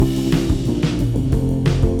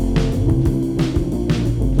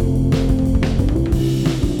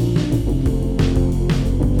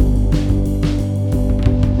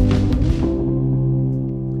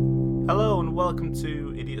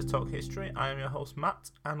I am your host, Matt,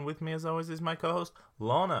 and with me, as always, is my co-host,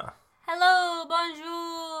 Lorna. Hello, bonjour.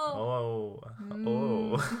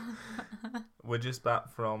 Oh. We're just back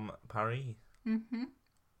from Paris. Mm-hmm.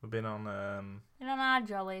 We've been on our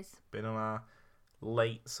jollies. been on our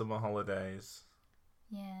late summer holidays.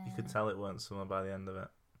 Yeah. You could tell it weren't summer by the end of it.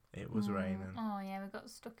 It was raining. Oh, yeah, we got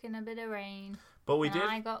stuck in a bit of rain. But we and did.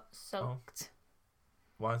 I got soaked.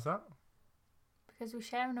 Why is that? Because we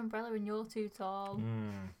share an umbrella and you're too tall.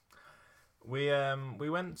 We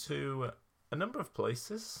went to a number of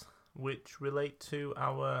places which relate to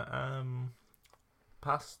our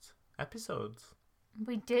past episodes.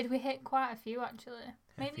 We did. We hit quite a few, actually.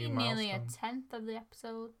 Maybe nearly milestones. a tenth of the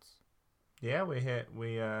episodes. Yeah, we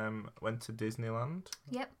went to Disneyland.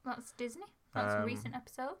 Yep, that's Disney. That's a recent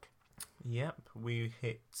episode. Yep, we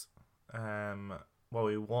hit.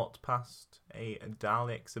 We walked past a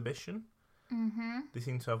Dali exhibition. Mm-hmm. They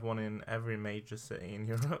seem to have one in every major city in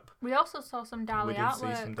Europe. We also saw some Dali artwork. We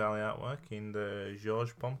did see some Dali artwork in the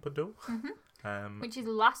Georges Pompidou. Mm-hmm. Which is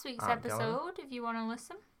last week's episode, gallery. if you want to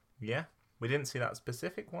listen. Yeah, we didn't see that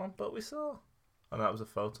specific one, but we saw. Oh, that was a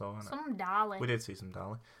photo, wasn't it? Some Dali. We did see some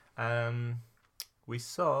Dali. We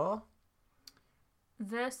saw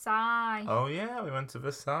Versailles. Oh yeah, we went to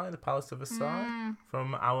Versailles, the Palace of Versailles,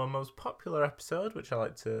 from our most popular episode, which I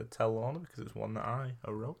like to tell Lorna because it's one that I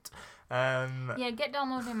wrote. Yeah, get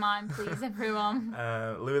downloading mine, please, everyone.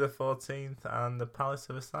 Louis XIV and the Palace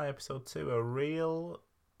of Versailles, episode 2, a real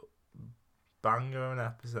banger of an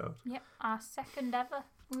episode. Yep, our second ever.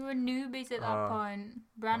 We were newbies at that point,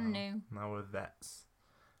 brand new. Now we're vets.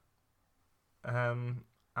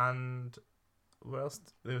 And what else?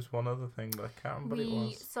 There was one other thing, but I can't remember what it was.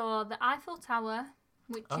 We saw the Eiffel Tower,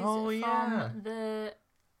 which is from the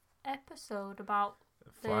episode about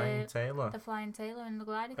Flying Tailor. The Flying Tailor and the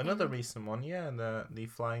Glider King. Another recent one, yeah. The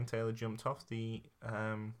Flying Tailor jumped off the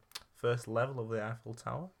first level of the Eiffel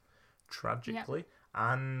Tower, tragically. Yep.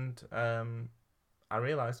 And I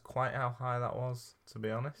realised quite how high that was, to be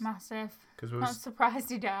honest. Massive. Not surprised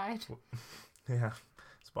he died. Yeah,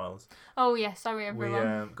 spoilers. Oh, yeah, sorry,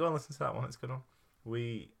 everyone. We go and listen to that one, it's a good one.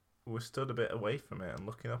 We were stood a bit away from it and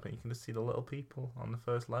looking up, and you can just see the little people on the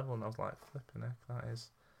first level, and I was like, flipping heck, that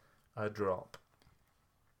is a drop.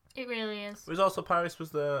 It really is. It was also Paris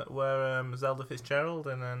was where Zelda Fitzgerald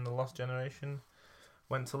and then the Lost Generation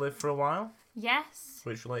went to live for a while. Yes.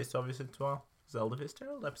 Which relates obviously to our Zelda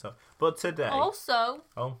Fitzgerald episode. But today... Also,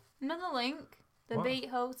 another link, the Beat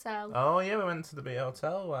Hotel. Oh yeah, we went to the Beat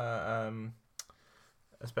Hotel where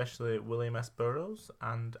especially William S. Burroughs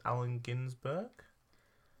and Allen Ginsberg.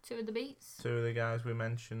 Two of the Beats. Two of the guys we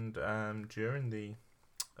mentioned during the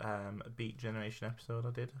Beat Generation episode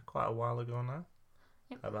I did quite a while ago now.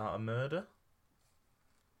 Yep. About a murder.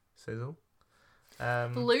 Sizzle.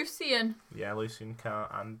 Lucian. Yeah, Lucian Carr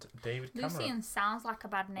and David Cameron. Lucian sounds like a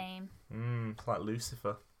bad name. It's like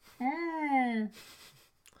Lucifer. I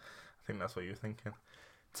think that's what you're thinking.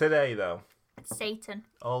 Today, though. It's Satan.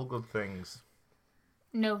 All good things.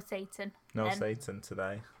 No Satan. No Satan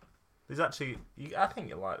today. There's actually... I think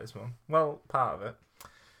you'll like this one. Well, part of it.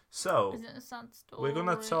 So, is it a sad story? We're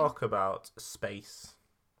going to talk about space.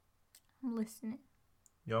 I'm listening.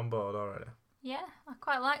 You're on board already? Yeah, I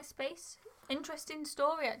quite like space. Interesting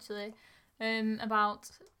story, actually,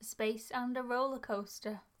 about space and a roller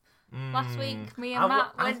coaster. Last week, me and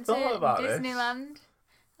Matt went to Disneyland,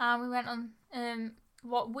 and we went on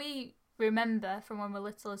what we remember from when we were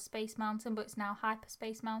little as Space Mountain, but it's now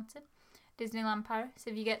Hyperspace Mountain, Disneyland Paris,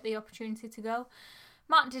 if you get the opportunity to go.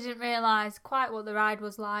 Matt didn't realise quite what the ride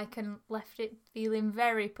was like and left it feeling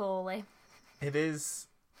very poorly. It is...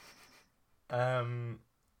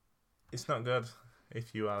 it's not good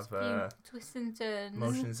if you have twists and turns,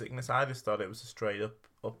 motion sickness. I just thought it was a straight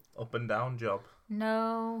up and down job.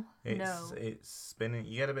 No, it's spinning.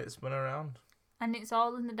 You get a bit spun around, and it's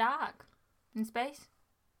all in the dark in space.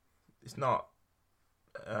 It's not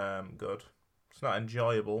good. It's not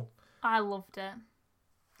enjoyable. I loved it.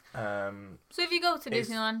 So if you go to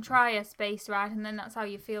Disneyland, try a space ride, and then that's how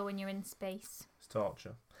you feel when you're in space. It's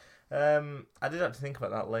torture. I did have to think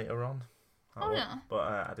about that later on. Yeah. But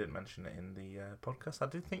I didn't mention it in the podcast. I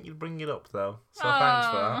did think you'd bring it up, though. So thanks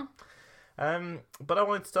for that. But I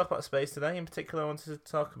wanted to talk about space today. In particular, I wanted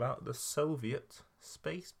to talk about the Soviet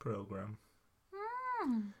space program.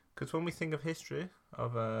 Because when we think of history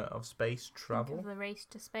of space travel... Think of the race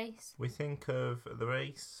to space. We think of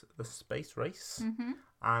the space race. Mm-hmm.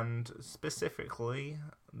 And specifically,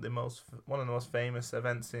 one of the most famous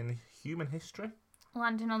events in human history.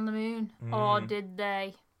 Landing on the moon. Or did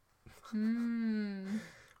they?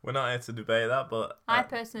 We're not here to debate that, but I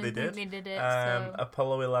personally think they did it.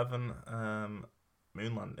 Apollo 11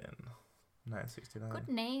 moon landing. 1969. Good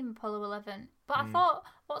name, Apollo 11. But I thought,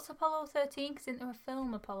 what's Apollo 13? Because isn't there a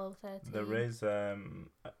film, Apollo 13? There is,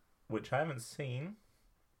 which I haven't seen.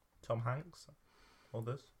 Tom Hanks,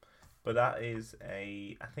 others. But that is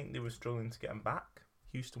I think they were struggling to get him back.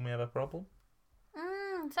 Houston, we have a problem.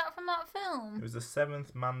 Is that from that film? It was the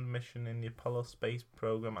 7th manned mission in the Apollo space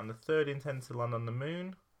program and the 3rd intended to land on the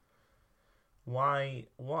moon.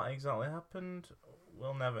 What exactly happened?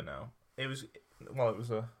 We'll never know. It was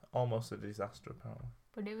almost a disaster, apparently.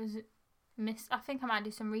 But it was I think I might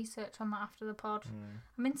do some research on that after the pod.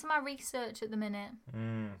 I'm into my research at the minute.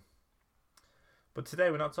 But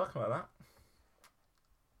today we're not talking about that.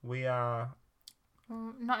 We are...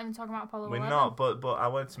 We're not even talking about Apollo 11. We're not, but I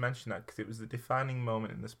wanted to mention that because it was the defining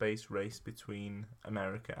moment in the space race between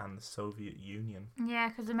America and the Soviet Union. Yeah,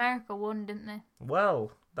 because America won, didn't they?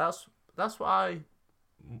 Well, that's what I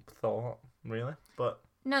thought, really. But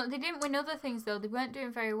no, they didn't win other things, though. They weren't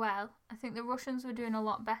doing very well. I think the Russians were doing a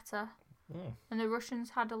lot better. And the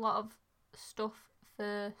Russians had a lot of stuff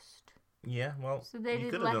first. Yeah, well, so they you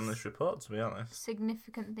could have done this report, to be honest.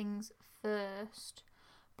 Significant things first.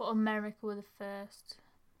 But America were the first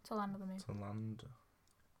to land on the moon. To land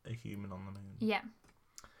a human on the moon. Yeah.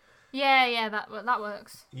 Yeah, that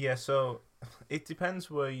works. Yeah, so it depends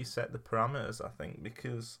where you set the parameters, I think,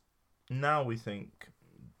 because now we think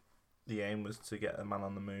the aim was to get a man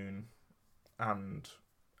on the moon and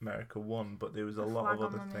America won, but there was a lot of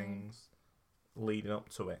other things leading up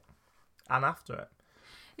to it and after it.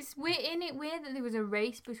 It's weird, isn't it weird that there was a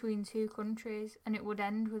race between two countries and it would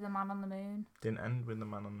end with a man on the moon? Didn't end with the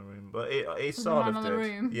man on the moon, but it sort of did. Man on the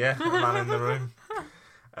room. Yeah, a man in the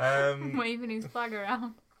room. Waving his flag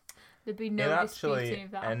around. There'd be no disputing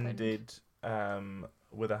if that happened. It ended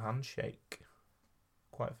with a handshake.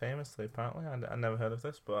 Quite famously, apparently. I never heard of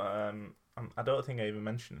this, but I don't think I even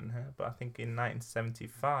mentioned it in here, but I think in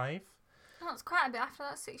 1975... Oh, that's quite a bit after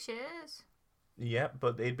that, 6 years. Yeah,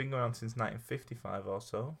 but it'd been going on since 1955 or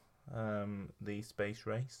so, the space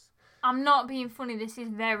race. I'm not being funny, this is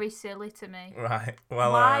very silly to me. Right,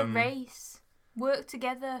 well... Why race? Work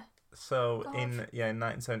together. So, in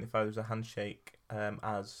 1975, there was a handshake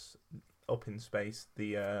as up in space,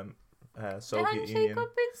 the Soviet Union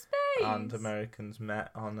up in space. And Americans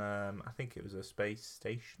met on, I think it was a space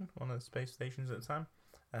station, one of the space stations at the time.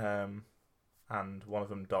 And one of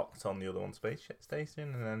them docked on the other one space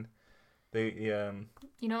station, and then they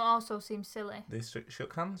you know, it also seems silly. They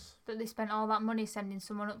shook hands. That they spent all that money sending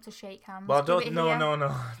someone up to shake hands. Well, no.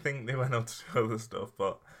 I think they went up to do other stuff,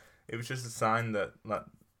 but it was just a sign that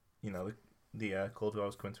you know, the Cold War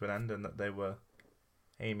was coming to an end, and that they were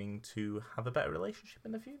aiming to have a better relationship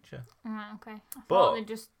in the future. Right, okay. I thought they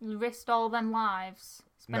just risked all them lives.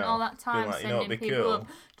 Spent all that time sending people up.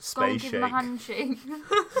 Just go and give them a handshake.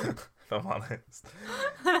 If I'm honest.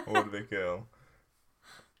 Would be cool.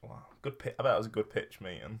 Wow. Good pitch. I bet it was a good pitch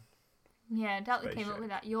meeting. Yeah, Dalton came up with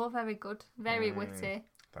that. You're very good. Very witty.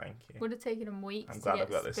 Thank you. Would have taken him weeks I'm glad to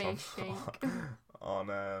get I've got space this shake. on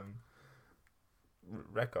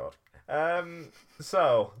record.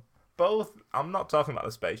 So, both... I'm not talking about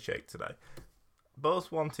the space shake today.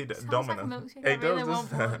 Both wanted dominance. Like it does,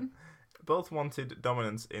 doesn't it? Both wanted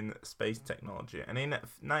dominance in space technology. And in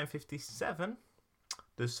 1957...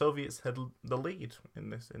 the Soviets had the lead in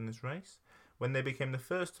this race when they became the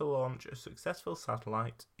first to launch a successful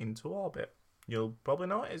satellite into orbit. You'll probably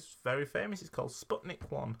know it. It's very famous. It's called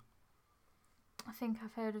Sputnik 1. I think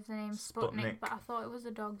I've heard of the name Sputnik, but I thought it was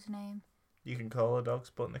a dog's name. You can call a dog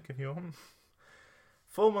Sputnik if you want.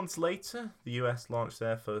 4 months later, the US launched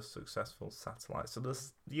their first successful satellite. So the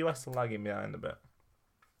US are lagging behind a bit.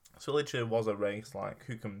 So literally was a race, like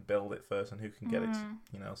who can build it first and who can get it,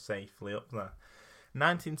 safely up there.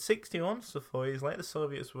 1961, so 4 years later, the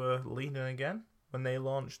Soviets were leading again when they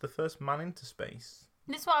launched the first man into space.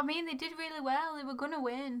 That's what I mean. They did really well. They were going to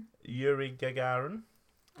win. Yuri Gagarin.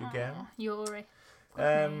 Yuri.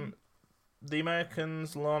 The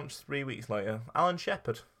Americans launched 3 weeks later. Alan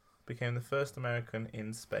Shepard became the first American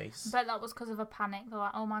in space. I bet that was because of a panic. They're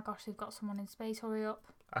like, oh my gosh, they've got someone in space. Hurry up.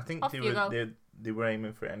 I think they were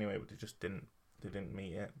aiming for it anyway, but they just didn't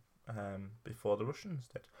meet it before the Russians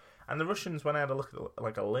did. And the Russians, when I had a look at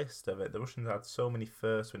like a list of it, the Russians had so many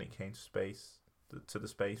firsts when it came to space, to the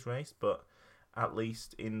space race. But at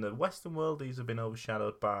least in the Western world, these have been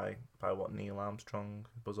overshadowed by what Neil Armstrong,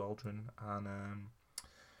 Buzz Aldrin, and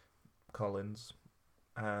Collins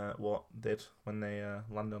what did when they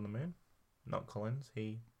landed on the moon. Not Collins.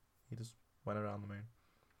 He just went around the moon.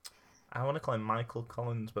 I want to call him Michael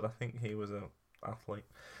Collins, but I think he was an athlete.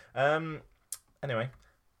 Anyway,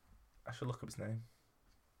 I should look up his name.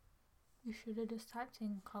 You should have just typed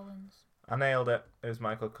in Collins. I nailed it. It was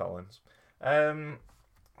Michael Collins.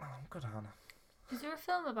 Good Hannah. Is there a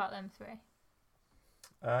film about them three?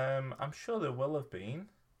 I'm sure there will have been.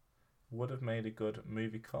 Would have made a good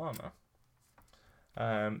movie corner.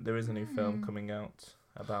 There is a new film coming out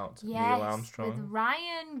about Neil Armstrong with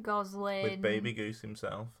Ryan Gosling, with Baby Goose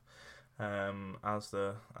himself, as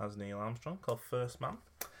Neil Armstrong, called First Man.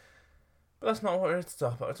 But that's not what we're here to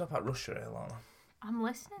talk about. We're talking about Russia here, Lana. I'm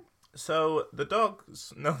listening. So the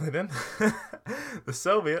dogs, no, they didn't. The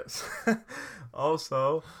Soviets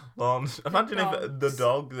also launched. Imagine if the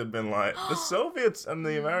dogs had been like the Soviets and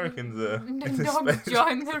the Americans are. The dogs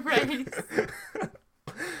joined the race.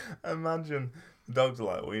 Imagine the dogs are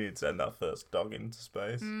like, we need to send our first dog into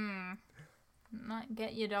space. Might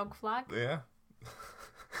get your dog flag. Yeah.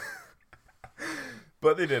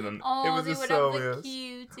 But they didn't. Oh, it was they the would Soviets. have the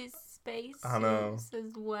cutest space suits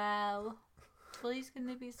as well. Please, can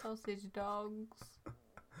they be sausage dogs?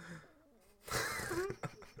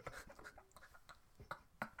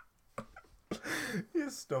 Your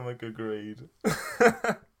stomach agreed.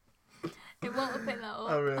 It won't have picked that up.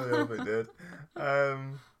 I really hope it did.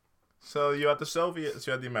 So you had the Soviets,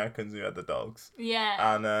 you had the Americans, and you had the dogs.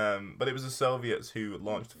 Yeah. And but it was the Soviets who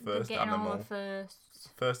launched the first animal.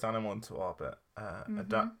 First animal into orbit. A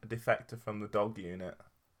defector from the dog unit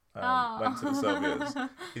went to the Soviets.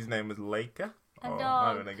 His name was Laika. A dog.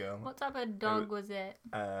 Not even a girl. What type of dog was it?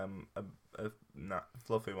 A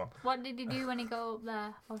fluffy one. What did he do when he got up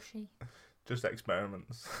there, or she? Just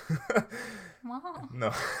experiments. What?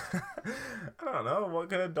 No. I don't know. What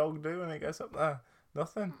can a dog do when it gets up there?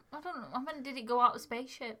 Nothing. I don't know. I mean, did it go out of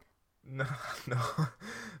spaceship? No.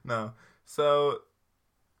 No. So,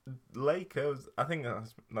 Laika was, I think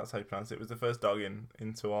that's how you pronounce it, was the first dog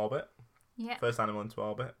into orbit. Yeah. First animal into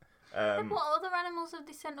orbit. And what other animals have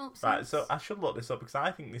they sent up since? Right, so I should look this up because I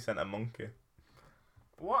think they sent a monkey.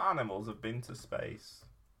 But what animals have been to space?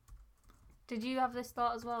 Did you have this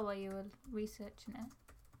thought as well while you were researching it?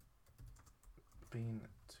 Been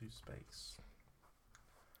to space.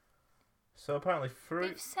 So apparently fruit...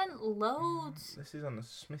 They've sent loads. This is on the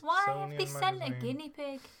Smithsonian Why have they magazine. sent a guinea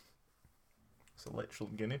pig? It's a literal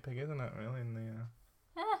guinea pig, isn't it, really? In the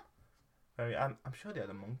Yeah. I'm sure they had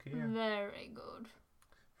a monkey, yeah. Very good.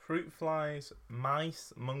 Fruit flies,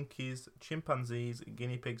 mice, monkeys, chimpanzees,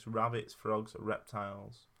 guinea pigs, rabbits, frogs,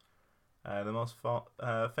 reptiles. The most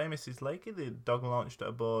famous is Laika, the dog launched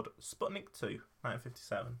aboard Sputnik 2,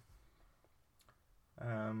 1957.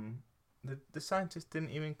 The scientists didn't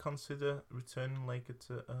even consider returning Laika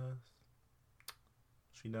to Earth.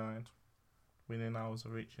 She died within hours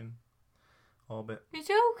of reaching orbit. You're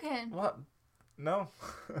joking? What? No.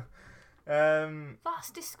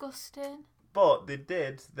 That's disgusting. But they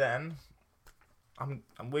did then.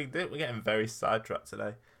 We're getting very sidetracked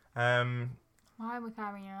today. Why are we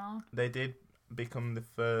carrying on? They did become the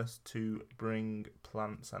first to bring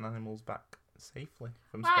plants and animals back safely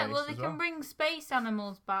from space. Right, well, they can bring space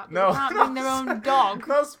animals back, but no, they can't bring their own dog.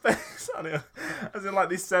 Not space animals. As in, like,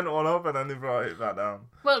 they sent one up and then they brought it back down.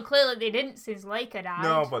 Well, clearly they didn't since Laika died.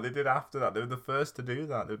 No, but they did after that. They were the first to do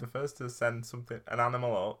that. They were the first to send an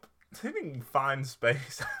animal up. They didn't find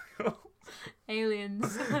space animals.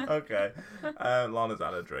 Aliens. Okay. Lana's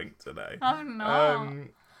had a drink today. I'm not.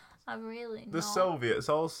 I'm really not. The Soviets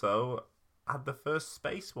also had the first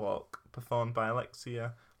spacewalk performed by Alexei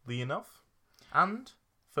Leonov and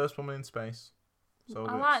first woman in space.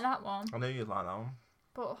 Soviets. I like that one. I knew you'd like that one.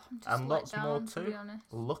 But I'm just and lots down, more to too. be honest.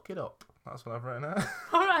 Look it up. That's what I've written out.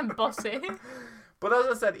 Alright, bossy. But as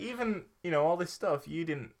I said, even all this stuff, you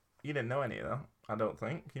didn't know any of that. I don't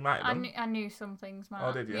think you might have done. I knew some things, man.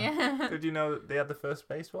 Oh, did you? Yeah. Did you know that they had the first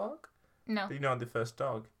spacewalk? No. Did you know the first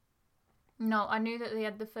dog? No, I knew that they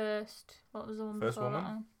had the first. What was the one First before woman? that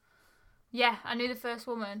one? Yeah, I knew the first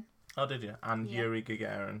woman. Oh, did you? And Yeah. Yuri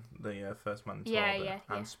Gagarin, the first man to Yeah, orbit, yeah,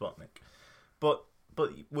 and yeah. Sputnik. But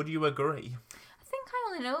would you agree? I think I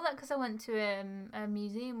only know that because I went to a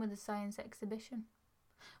museum with a science exhibition.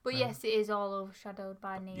 But yes, it is all overshadowed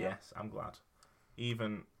by Neo. Yes, I'm glad.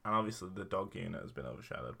 And obviously the dog unit has been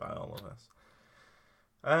overshadowed by all of this.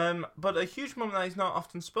 But a huge moment that is not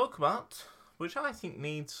often spoke about, which I think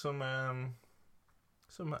needs some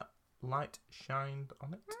light shined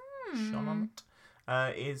on it, shone on it,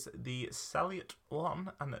 is the Salyut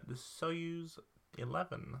 1 and the Soyuz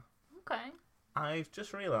 11. Okay. I've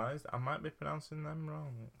just realised I might be pronouncing them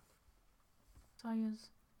wrong.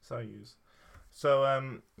 Soyuz.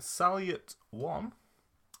 So, Salyut 1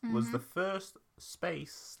 was the first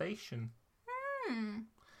space station.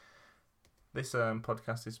 This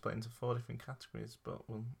podcast is split into 4 different categories, but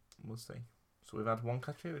we'll see. So we've had one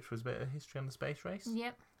category, which was a bit of history on the space race.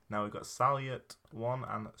 Yep. Now we've got Salyut 1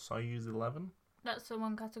 and Soyuz 11. That's the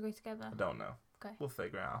one category together. I don't know. Okay. We'll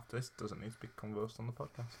figure it out after this. Doesn't need to be conversed on the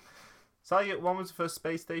podcast. Salyut 1 was the first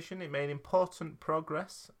space station. It made important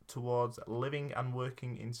progress towards living and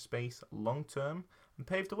working in space long term and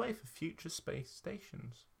paved the way for future space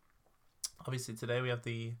stations. Obviously, today we have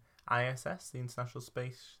the ISS, the International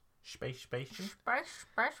Space Station.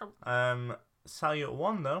 Special. Salyut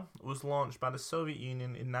 1, though, was launched by the Soviet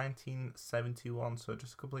Union in 1971, so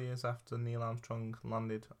just a couple of years after Neil Armstrong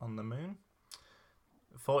landed on the moon.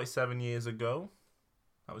 47 years ago.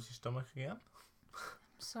 That was your stomach again?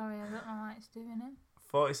 Sorry, I don't know why it's doing it.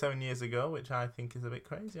 47 years ago, which I think is a bit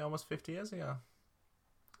crazy, almost 50 years ago.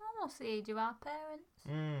 Almost the age of our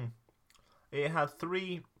parents. It had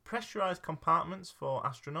 3 pressurised compartments for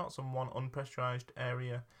astronauts and 1 unpressurised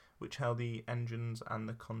area, which held the engines and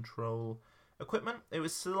the control equipment. It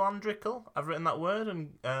was cylindrical. I've written that word,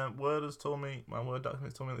 and Word has told me, my Word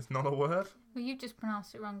document's told me it's not a word. Well, you just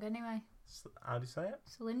pronounced it wrong anyway. How do you say it?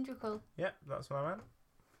 Cylindrical. Yep, that's what I meant.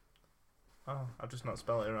 Oh, I've just not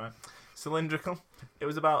spelled it right. Cylindrical. It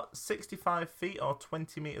was about 65 feet or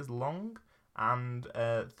 20 metres long and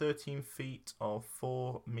 13 feet or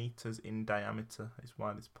 4 metres in diameter, its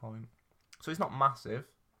widest point. So it's not massive,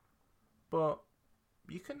 but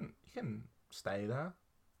you can stay there.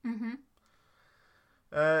 Mm-hmm.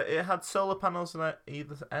 It had solar panels at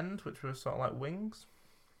either end, which were sort of like wings.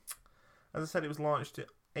 As I said, it was launched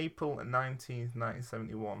April 19th,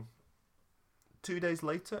 1971. 2 days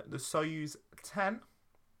later, the Soyuz 10,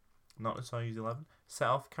 not the Soyuz 11, set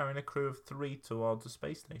off carrying a crew of 3 towards the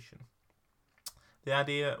space station. The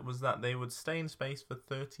idea was that they would stay in space for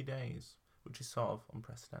 30 days, which is sort of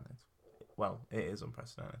unprecedented. Well, it is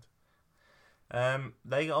unprecedented.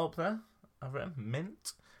 They got up there, I've written,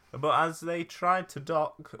 mint. But as they tried to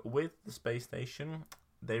dock with the space station,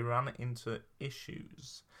 they ran into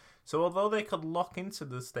issues. So although they could lock into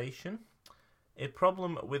the station, a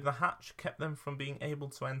problem with the hatch kept them from being able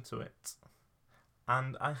to enter it.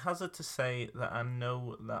 And I hazard to say that I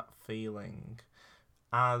know that feeling,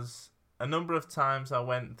 as a number of times I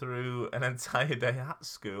went through an entire day at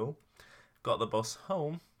school, got the bus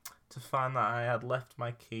home, to find that I had left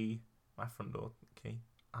my key, my front door key,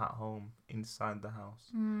 at home, inside the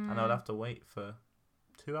house. And I would have to wait for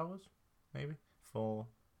 2 hours, maybe, for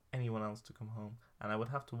anyone else to come home. And I would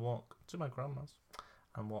have to walk to my grandma's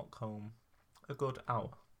and walk home a good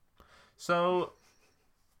hour. So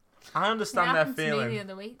I understand their feeling. To me the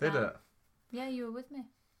other week, Did it? Yeah, you were with me.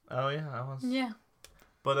 Oh yeah, I was. Yeah.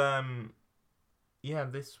 But yeah,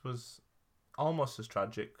 this was almost as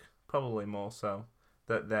tragic, probably more so,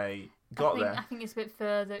 that they got there. I think it's a bit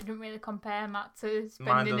further. It doesn't really compare, Matt, to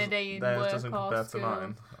spending a day in work doesn't or compare school. to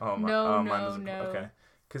mine. Oh, no. Okay,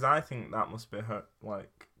 because I think that must be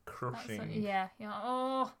like crushing. Yeah.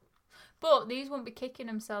 Oh. But these won't be kicking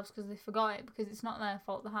themselves because they forgot it, because it's not their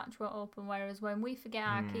fault the hatch won't open. Whereas when we forget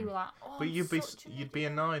our key, we're like, oh. But you'd be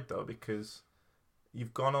annoyed though, because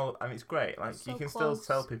you've gone all, and it's great. Like you can still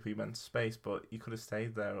tell people you went to space, but you could have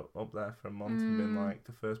stayed there up there for a month and been like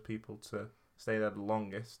the first people to stay there the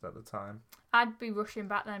longest at the time. I'd be rushing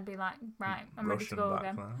back then and be like, right, I'm ready to go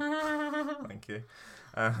again. Thank you.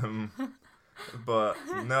 But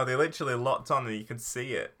no, they literally locked on and you can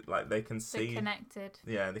see it. Like they can see. They're connected.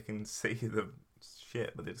 Yeah, they can see the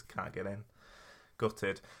shit, but they just can't get in.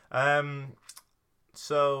 Gutted.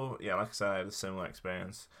 So yeah, like I said, I had a similar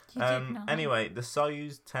experience. Anyway, the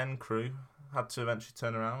Soyuz 10 crew had to eventually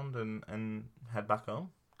turn around and head back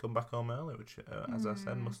home. Come back home early, which, as I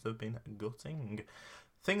said, must have been gutting.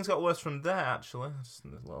 Things got worse from there, actually. Just a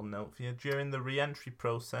little note for you. During the re-entry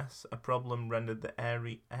process, a problem rendered the air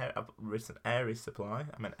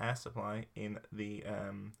supply in the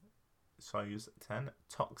Soyuz 10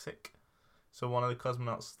 toxic. So one of the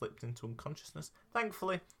cosmonauts slipped into unconsciousness.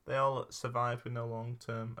 Thankfully, they all survived with no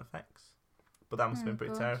long-term effects. But that must have been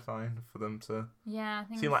pretty terrifying for them to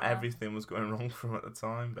seem like everything was going wrong for them at the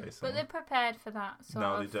time, basically. But they're prepared for that,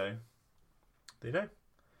 they do. They do.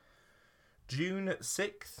 June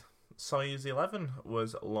 6th, Soyuz 11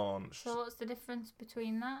 was launched. So what's the difference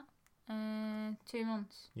between that? 2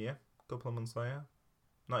 months? Yeah, a couple of months later.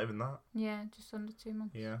 Not even that. Yeah, just under 2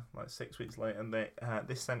 months. Yeah, like 6 weeks later. And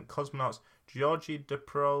this sent cosmonauts Georgy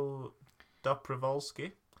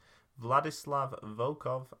Dobrovolsky, Vladislav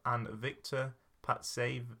Volkov, and Viktor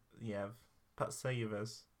Patsayev.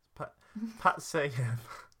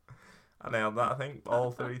 I nailed that, I think,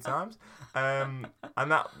 all 3 times. And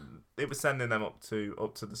that it was sending them up to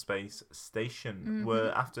the space station,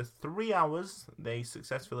 where after 3 hours they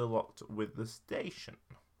successfully locked with the station.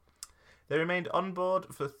 They remained on board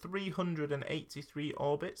for 383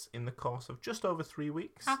 orbits in the course of just over 3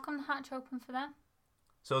 weeks. How come the hatch opened for them?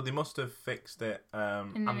 So they must have fixed it.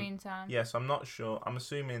 In the meantime. Yeah, so I'm not sure. I'm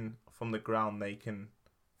assuming from the ground they can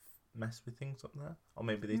mess with things up there. Or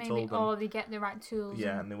maybe they told them. Or they get the right tools.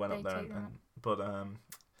 Yeah, and they went up there. But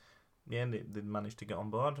they managed to get on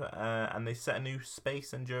board. And they set a new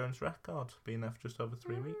space endurance record, being there for just over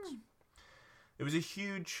 3 weeks. It was a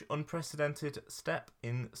huge, unprecedented step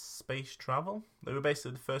in space travel. They were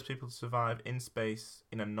basically the first people to survive in space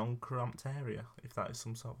in a non-cramped area, if that is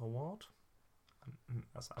some sort of award.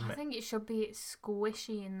 I think it should be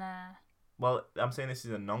squishy in there. Well, I'm saying this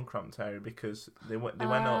is a non-cramped area because they went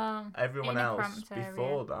up. Everyone else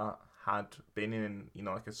before that had been in,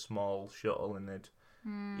 like a small shuttle, and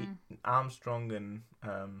Armstrong and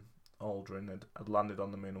Aldrin had landed on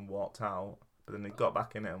the moon and walked out. But then they got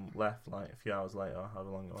back in it and left like a few hours later, or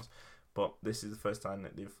however long it was. But this is the first time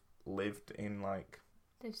that they've lived in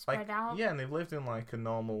they've spread out. Yeah, and they've lived in a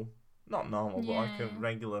normal, not normal, but a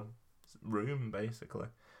regular room basically,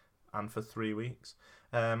 and for 3 weeks.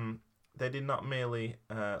 They did not merely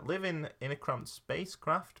live in a cramped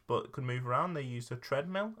spacecraft, but could move around. They used a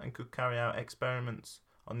treadmill and could carry out experiments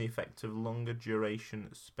on the effect of longer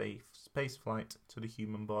duration space flight to the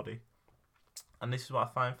human body. And this is what I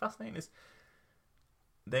find fascinating is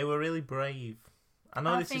they were really brave. I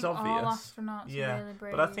know this is obvious. All astronauts are really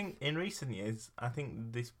brave. But I think in recent years,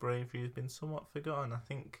 this bravery has been somewhat forgotten. I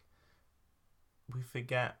think we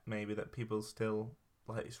forget maybe that people still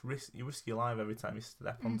you risk your life every time you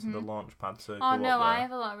step onto the launch pad to go up there. I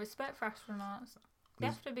have a lot of respect for astronauts. They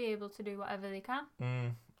have to be able to do whatever they can.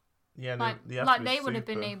 Yeah, they would have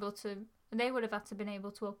been able to. They would have had to been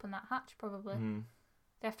able to open that hatch probably.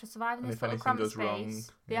 They have to survive in this little cramped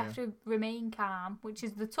space. They have to remain calm, which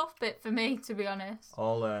is the tough bit for me, to be honest.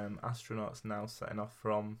 All astronauts now setting off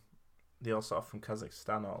from, they all set off from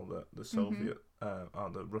Kazakhstan, all the Soviet,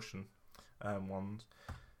 or the Russian ones.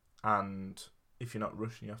 And if you're not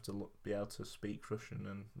Russian, you have to be able to speak Russian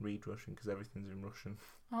and read Russian because everything's in Russian.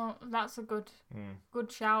 Oh, that's a good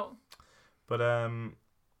shout. But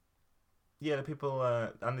the people,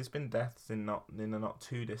 and there's been deaths in a not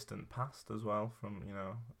too distant past as well from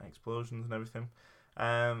explosions and everything.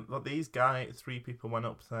 But these 3 people went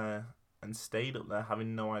up there and stayed up there,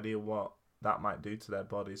 having no idea what that might do to their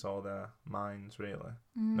bodies or their minds. Really,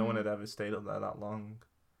 no one had ever stayed up there that long.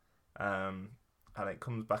 And it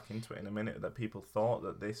comes back into it in a minute that people thought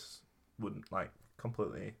that this wouldn't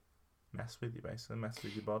completely mess with you, basically mess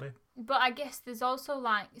with your body. But I guess there's also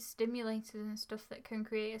stimulators and stuff that can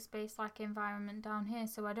create a space-like environment down here.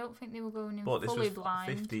 So I don't think they were going in fully blind. But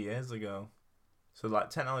this was 50 years ago. So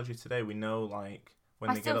technology today, we know when they get up there.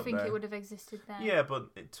 I still think it would have existed then. Yeah,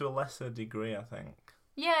 but to a lesser degree, I think.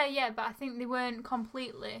 Yeah, but I think they weren't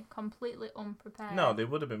completely unprepared. No, they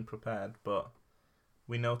would have been prepared, but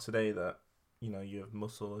we know today that you have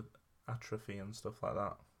muscle atrophy and stuff like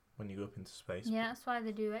that when you go up into space. Yeah, that's why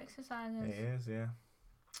they do exercises. It is, yeah.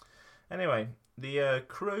 Anyway, the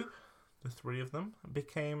crew, the 3 of them,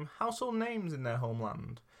 became household names in their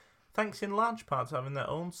homeland, thanks in large part to having their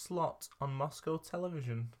own slot on Moscow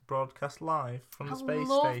television, broadcast live from the space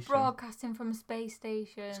station. I love broadcasting from a space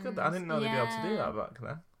station. It's good. I didn't know they'd be able to do that back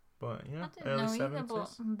then. But I didn't know 70s. Either,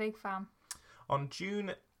 but I'm a big fan. On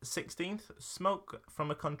June 16th, smoke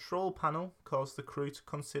from a control panel caused the crew to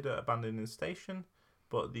consider abandoning the station,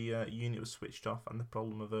 but the unit was switched off and the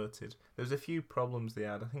problem averted. There was a few problems they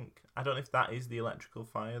had. I don't know if that is the electrical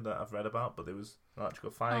fire that I've read about, but there was electrical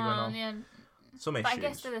fire going on. Yeah. Some issues. But I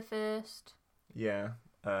guess they're the first. Yeah.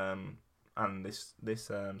 And this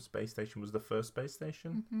space station was the first space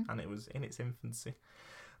station, and it was in its infancy.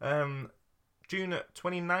 June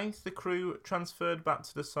 29th, the crew transferred back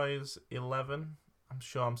to the Soyuz 11. I'm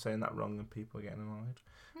sure I'm saying that wrong and people are getting annoyed.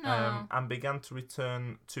 No. And began to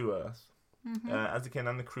return to Earth. As again,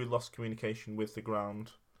 and the crew lost communication with the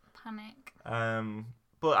ground. Panic.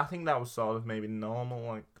 But I think that was sort of maybe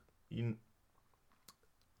normal.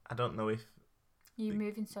 I don't know if... You're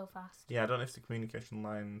moving so fast. Yeah, I don't know if the communication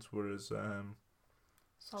lines were as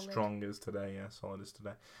strong as today. Yeah, solid as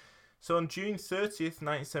today. So on June 30th,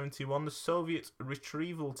 1971, the Soviet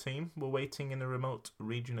retrieval team were waiting in a remote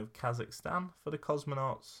region of Kazakhstan for the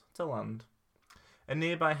cosmonauts to land. A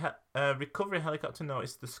nearby recovery helicopter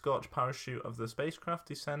noticed the scorched parachute of the spacecraft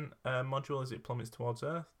descent module as it plummets towards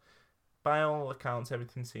Earth. By all accounts,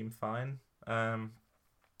 everything seemed fine. I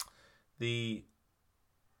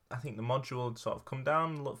think the module had sort of come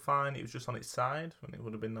down, looked fine. It was just on its side when it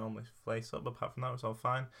would have been normally face up. Apart from that, it was all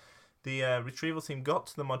fine. The retrieval team got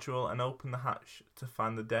to the module and opened the hatch to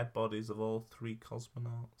find the dead bodies of all 3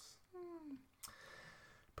 cosmonauts.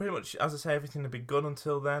 pretty much, as I say, everything had been good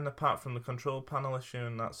until then, apart from the control panel issue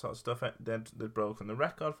and that sort of stuff. They'd broken the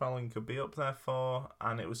record for how long you could be up there for,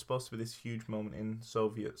 and it was supposed to be this huge moment in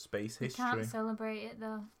Soviet space history. You can't celebrate it,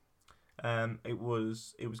 though. It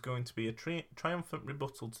was going to be a triumphant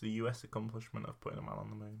rebuttal to the US accomplishment of putting a man on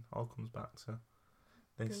the moon. All comes back to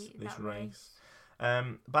this race.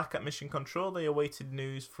 Back at Mission Control, they awaited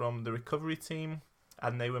news from the recovery team,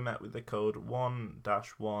 and they were met with the code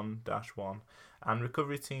 1-1-1. And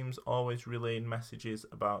recovery teams always relayed messages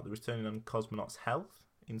about the returning on cosmonauts' health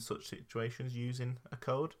in such situations using a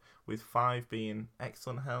code, with 5 being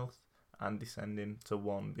excellent health and descending to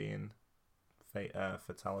 1 being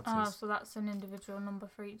fatalities. Oh, so that's an individual number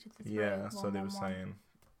for each of the 3. Yeah, so they were saying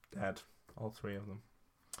dead, all 3 of them.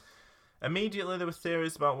 Immediately there were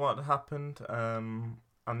theories about what had happened, and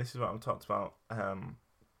this is what I've talked about,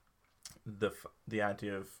 the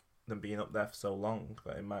idea of them being up there for so long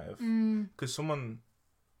that it might have, because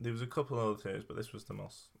there was a couple of other theories, but this was the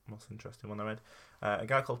most interesting one I read. A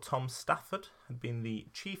guy called Tom Stafford had been the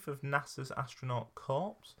chief of NASA's astronaut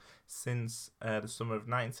corps since the summer of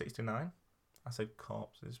 1969. I said corps,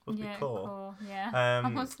 it's supposed to be core. Yeah, I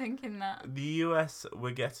was thinking that. The US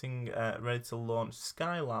were getting ready to launch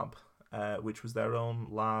Skylab, which was their own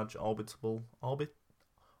large orbital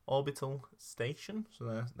station.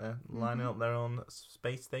 So they're lining up their own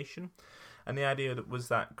space station. And the idea was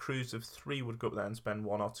that crews of 3 would go up there and spend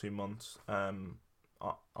 1 or 2 months on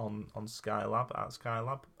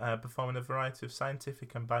Skylab, performing a variety of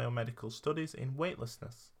scientific and biomedical studies in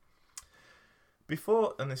weightlessness.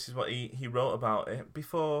 Before, and this is what he wrote about it,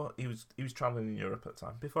 before he was travelling in Europe at the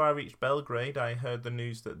time. Before I reached Belgrade, I heard the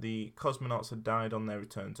news that the cosmonauts had died on their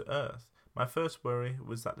return to Earth. My first worry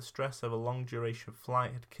was that the stress of a long-duration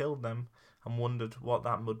flight had killed them, and wondered what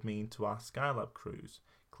that would mean to our Skylab crews.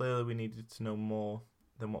 Clearly, we needed to know more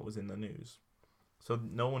than what was in the news. So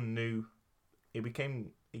no one knew.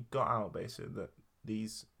 It got out basically that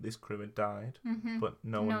this crew had died, but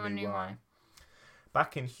no one knew why.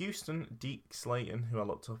 Back in Houston, Deke Slayton, who I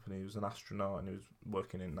looked up, and he was an astronaut and he was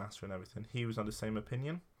working in NASA and everything, he was on the same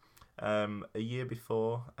opinion. A year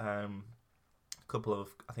before, a couple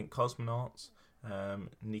of, I think, cosmonauts,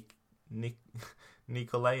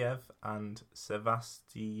 Nikolaev and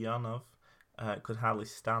Sevastyanov, could hardly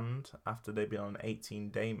stand after they'd been on an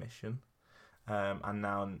 18-day mission. And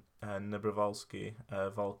now Nebrovolsky,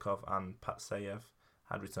 Volkov and Patsayev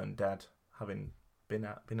had returned dead, having been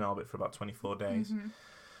in orbit for about 24 days.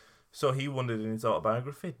 So he wondered in his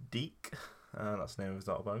autobiography, Deke, that's the name of his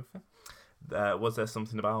autobiography, was there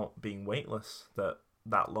something about being weightless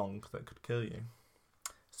that long that could kill you?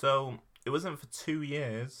 So it wasn't for 2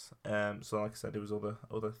 years. So like I said, there was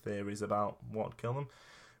other theories about what would kill them.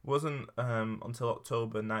 It wasn't until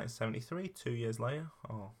October 1973, 2 years later,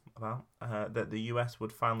 that the US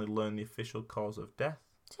would finally learn the official cause of death.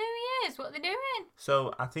 2 years? What are they doing?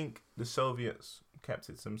 So I think the Soviets kept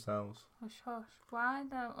it to themselves. Hush. Why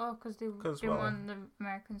though? Oh, because they didn't want the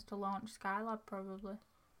Americans to launch Skylab, probably.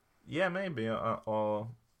 Yeah, maybe. Or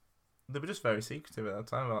they were just very secretive at that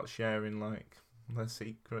time about sharing, like, their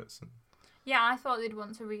secrets. Yeah, I thought they'd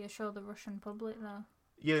want to reassure the Russian public, though.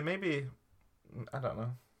 Yeah, maybe. I don't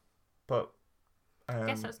know. But I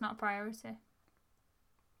guess that's not a priority.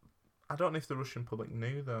 I don't know if the Russian public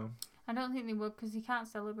knew, though. I don't think they would, because you can't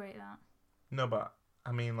celebrate that. No, but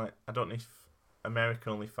I mean, like, I don't know if America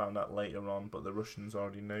only found out later on, but the Russians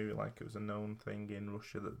already knew, like, it was a known thing in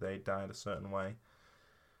Russia that they died a certain way.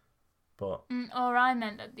 But or I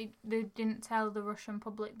meant that they didn't tell the Russian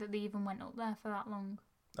public that they even went up there for that long.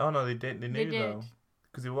 Oh no, they did. They knew though,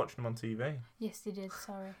 because they were watching them on TV. Yes, they did.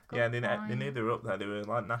 Sorry. Yeah, they knew they were up there. They were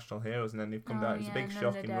like national heroes, and then they've come down. It was a big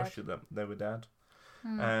shock in Russia that they were dead.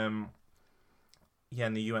 Yeah,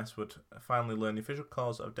 and the US would finally learn the official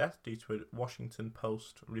cause of death due to a Washington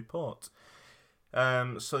Post report.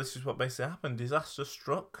 So this is what basically happened. Disaster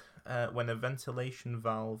struck when a ventilation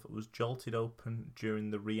valve was jolted open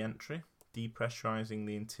during the re-entry, depressurizing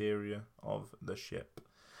the interior of the ship.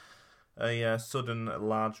 A sudden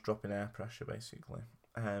large drop in air pressure, basically.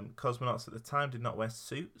 Cosmonauts at the time did not wear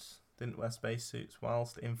suits, didn't wear spacesuits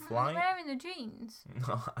whilst in flight. Wearing the jeans?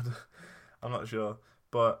 No, I'm not sure.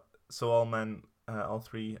 But so all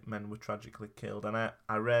 3 men were tragically killed. And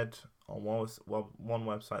I read on one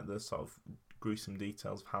website the sort of gruesome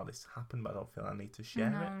details of how this happened, but I don't feel I need to share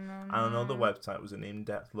it. And another website was an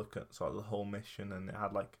in-depth look at sort of the whole mission, and it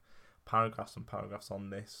had like paragraphs and paragraphs on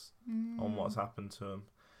this, on what's happened to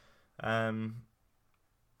them.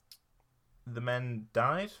 The men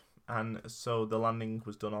died, and so the landing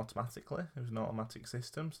was done automatically. It was an automatic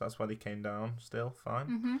system, so that's why they came down still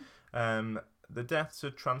fine. The deaths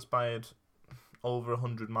had transpired over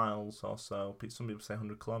 100 miles or so. Some people say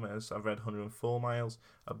 100 kilometers. I've read 104 miles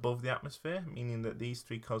above the atmosphere, meaning that these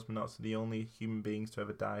 3 cosmonauts are the only human beings to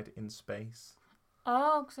ever died in space.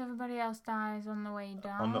 Oh, because everybody else dies on the way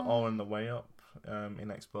down. Or on the way up,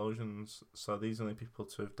 in explosions. So these are the only people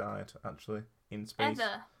to have died actually in space.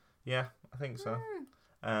 Ever? Yeah, I think so.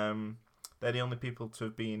 They're the only people to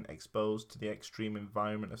have been exposed to the extreme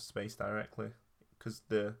environment of space directly, because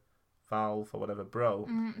the valve or whatever broke.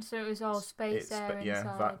 So it was all space air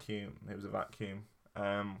inside. Vacuum. It was a vacuum.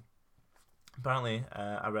 Apparently,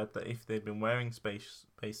 I read that if they'd been wearing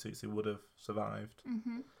spacesuits, they would have survived.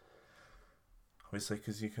 Obviously,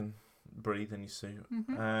 because you can breathe in your suit.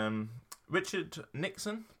 Richard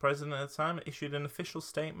Nixon, president at the time, issued an official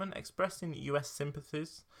statement expressing U.S.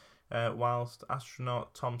 sympathies, whilst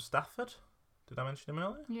astronaut Tom Stafford, did I mention him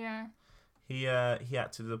earlier? Yeah. He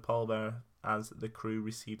acted as a pallbearer as the crew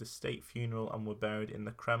received a state funeral and were buried in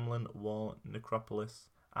the Kremlin War necropolis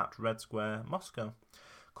at Red Square, Moscow.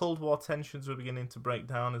 Cold War tensions were beginning to break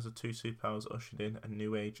down as the 2 superpowers ushered in a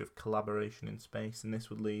new age of collaboration in space, and this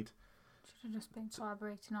would lead... Should have just been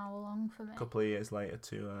collaborating all along for me. A couple of years later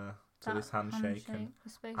to this handshake the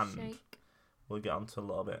space and shake. We'll get onto a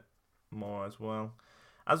little bit more as well.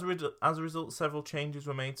 As a result, several changes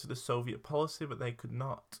were made to the Soviet policy, but they could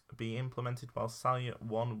not be implemented while Salyut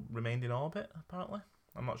 1 remained in orbit, apparently.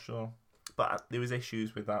 I'm not sure. But there was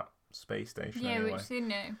issues with that space station anyway. Which they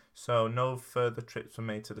knew. So no further trips were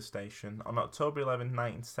made to the station. On October 11,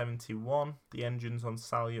 1971, the engines on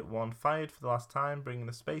Salyut 1 fired for the last time, bringing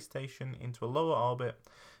the space station into a lower orbit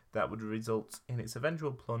that would result in its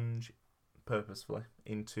eventual plunge purposefully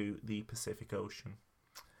into the Pacific Ocean.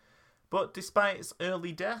 But despite its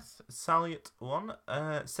early death, Salyut 1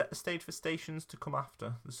 set the stage for stations to come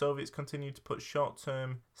after. The Soviets continued to put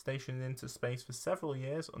short-term stations into space for several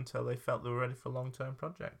years until they felt they were ready for a long-term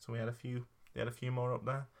project. So they had a few more up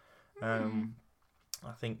there.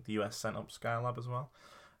 I think the US sent up Skylab as well.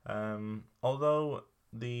 Although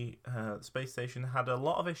the space station had a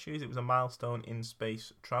lot of issues, it was a milestone in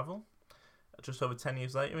space travel. Just over 10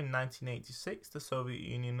 years later, in 1986, the Soviet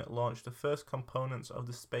Union launched the first components of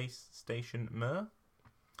the space station Mir,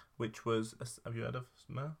 which was... Have you heard of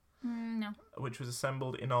Mir? No. Which was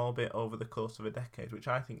assembled in orbit over the course of a decade, which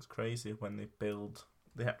I think is crazy when they build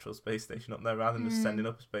the actual space station up there. Rather than just sending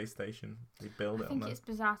up a space station, they build it up there. I think it's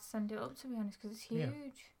bizarre to send it up, to be honest, because it's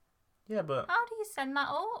huge. Yeah, but... How do you send that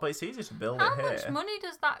up? But it's easy to build How it here. much money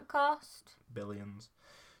does that cost? Billions.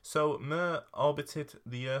 So, Mir orbited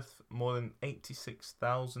the Earth more than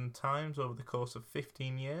 86,000 times over the course of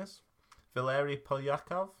 15 years. Valery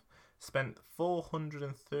Polyakov spent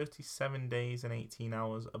 437 days and 18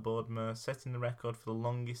 hours aboard Mir, setting the record for the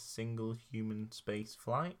longest single human space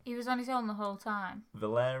flight. He was on his own the whole time?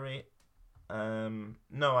 Valery... no,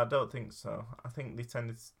 I don't think so. I think they tend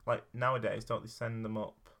to... Like, nowadays, don't they send them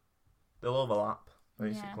up? They'll overlap,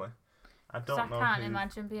 basically. Yeah. I don't know I can't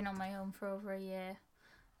imagine being on my own for over a year.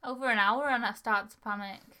 Over an hour and I start to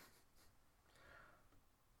panic.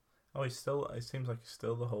 Oh, it seems like he's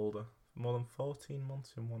still the holder. More than 14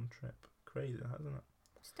 months in one trip. Crazy, hasn't it?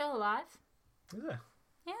 Still alive. Is it?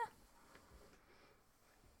 Yeah.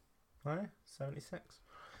 Right, 76.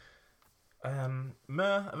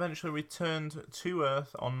 Mir eventually returned to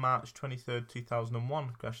Earth on March 23rd,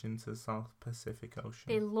 2001, crashing into the South Pacific Ocean.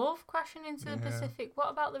 They love crashing into the Pacific. What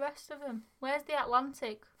about the rest of them? Where's the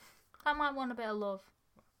Atlantic? That might want a bit of love.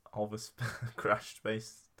 Of a crashed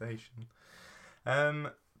space station.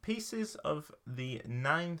 Pieces of the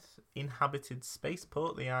 9th inhabited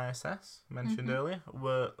spaceport, the ISS, mentioned earlier,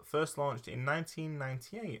 were first launched in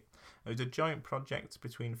 1998. It was a joint project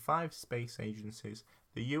between 5 space agencies: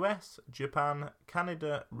 the US, Japan,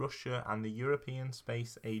 Canada, Russia, and the European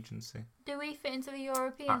Space Agency. Do we fit into the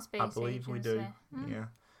European Space Agency? I believe we do, yeah.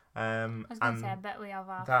 I was going to say, I bet we have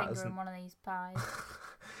our finger in one of these pies.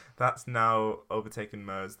 That's now overtaken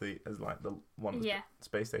Mir as the one of the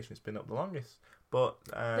space station that's been up the longest. But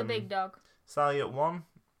the big dog. Salyut 1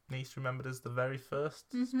 needs to be remembered as the very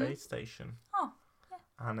first space station. Oh,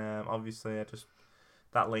 yeah. And obviously,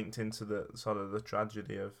 that linked into the sort of the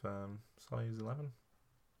tragedy of Soyuz 11.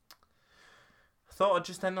 I thought I'd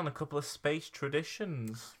just end on a couple of space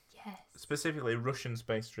traditions. Yes. Specifically, Russian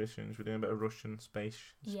space traditions. We're doing a bit of Russian space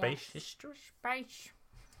history. Space.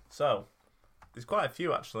 So, there's quite a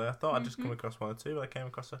few actually. I thought I'd just come across one or two, but I came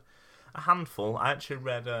across a handful. I actually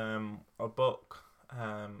read a book.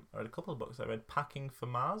 I read a couple of books. I read Packing for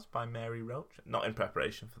Mars by Mary Roach. Not in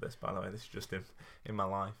preparation for this, by the way. This is just in my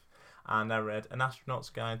life. And I read An Astronaut's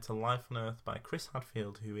Guide to Life on Earth by Chris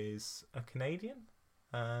Hadfield, who is a Canadian,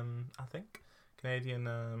 I think. Canadian,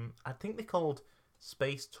 I think they're called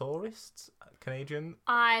Space Tourists, Canadian.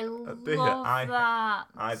 I love that.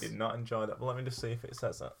 I did not enjoy that, but let me just see if it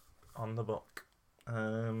says that on the book.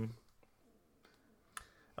 Oh,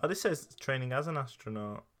 this says training as an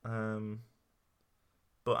astronaut.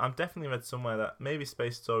 But I've definitely read somewhere that maybe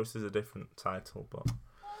Space Tourist is a different title, but...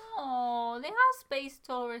 Oh, they are Space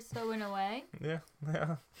Tourists, though, in a way. Yeah, they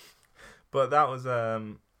are. But that was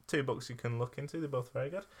 2 books you can look into. They're both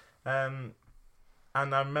very good. And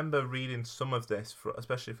I remember reading some of this,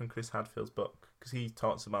 especially from Chris Hadfield's book, because he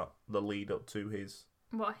talks about the lead up to his...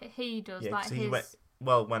 What he does, yeah, like his... He went,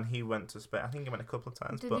 well, when he went to space, I think he went a couple of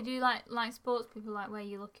times. Did they do like sports people, like wear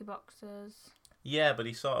your lucky boxes? Yeah, but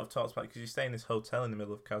he sort of talks about, because you stay in this hotel in the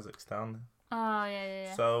middle of Kazakhstan. Oh,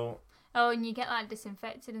 yeah. So... Oh, and you get like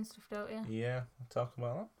disinfected and stuff, don't you? Yeah, I'll talk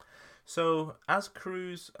about that. So, as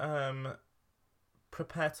crews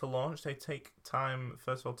prepare to launch, they take time,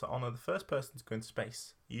 first of all, to honour the first person to go into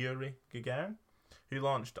space, Yuri Gagarin, who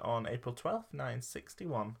launched on April 12th,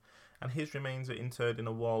 1961, and his remains are interred in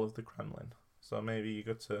a wall of the Kremlin. So maybe you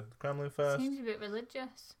go to the Kremlin first. Seems a bit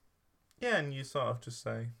religious. Yeah, and you sort of just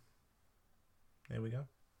say, here we go.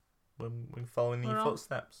 We're following your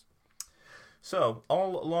footsteps. So,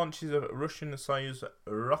 all launches of Russian Soyuz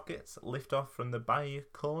rockets lift off from the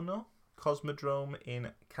Baikonur Cosmodrome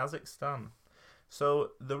in Kazakhstan.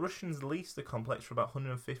 So, the Russians lease the complex for about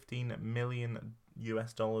 $115 million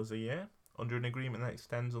a year under an agreement that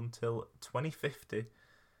extends until 2050.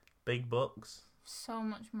 Big bucks. So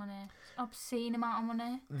much money. Obscene amount of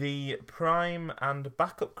money. The prime and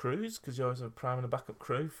backup crews, because you always have a prime and a backup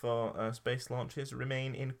crew for space launches,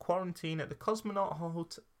 remain in quarantine at the Cosmonaut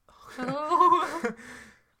Hotel. Oh.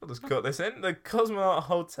 I'll just cut this in. The Cosmonaut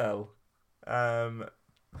Hotel. I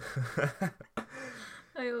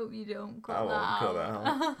hope you don't cut I won't cut that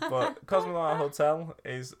out. But Cosmonaut Hotel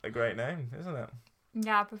is a great name, isn't it?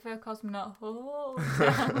 Yeah, I prefer Cosmonaut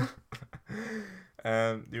Hotel.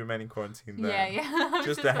 You remain in quarantine there. Yeah.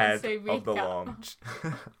 Just ahead of the launch.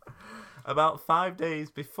 About 5 days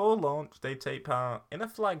before launch, they take part in a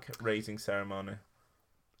flag-raising ceremony,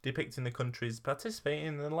 depicting the countries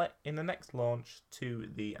participating in the next launch to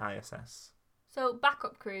the ISS. So,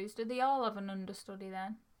 backup crews, do they all have an understudy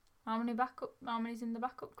then? How many's in the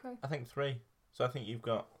backup crew? I think 3. So I think you've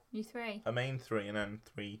got... You 3? A main 3 and then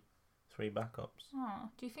three backups. Oh,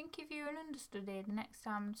 do you think if you're an understudy, the next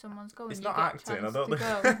time someone's going, it's you not get acting. a chance I don't to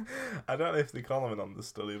know. go? I don't know if they call him an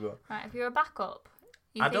understudy, but Right, if you're a backup,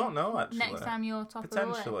 I don't know actually. Next time you're top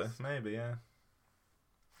potentially, of the list. maybe, yeah.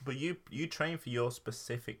 But you train for your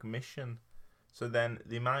specific mission, so then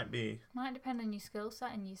they might depend on your skill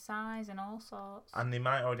set and your size and all sorts. And they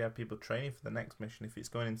might already have people training for the next mission if it's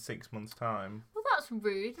going in 6 months' time. Well, that's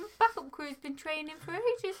rude. The backup crew's been training for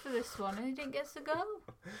ages for this one, and he didn't get to go.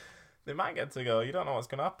 They might get to go. You don't know what's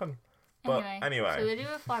going to happen. But anyway. So they do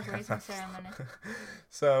a flag raising ceremony.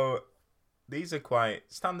 So these are quite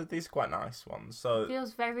standard. These are quite nice ones. So it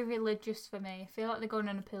feels very religious for me. I feel like they're going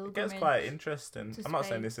on a pilgrimage. It gets quite interesting. I'm not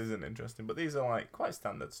saying this isn't interesting, but these are like quite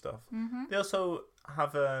standard stuff. Mm-hmm. They also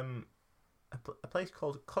have a place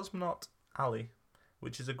called Cosmonaut Alley,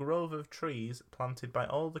 which is a grove of trees planted by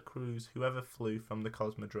all the crews who ever flew from the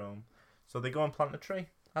Cosmodrome. So they go and plant a tree.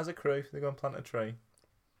 As a crew, they go and plant a tree.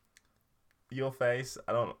 Your face,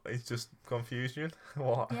 it's just confusion.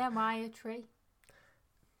 What? Yeah, why a tree?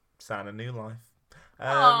 Sign a new life.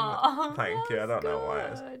 Oh, thank you. I don't know why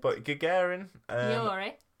it is. But Gagarin,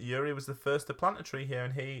 Yuri was the first to plant a tree here,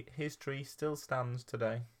 and his tree still stands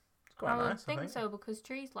today. It's quite nice. I think so, because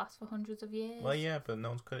trees last for hundreds of years. Well, yeah, but no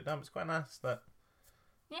one's cut it down. It's quite nice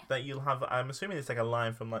that you'll have. I'm assuming it's like a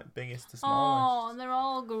line from like biggest to smallest. Oh, and they're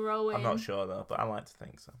all growing. I'm not sure though, but I like to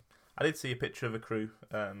think so. I did see a picture of a crew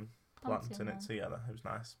planting it together. It was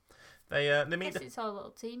nice. They meet. It's all little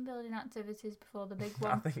team building activities before the big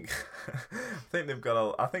one. I think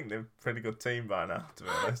they're a pretty good team by now, to be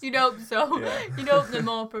honest. You'd hope so. Yeah. You'd hope they're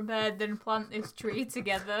more prepared than plant this tree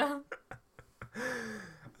together.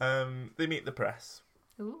 They meet the press.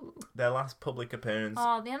 Ooh. Their last public appearance.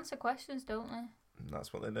 Oh, they answer questions, don't they?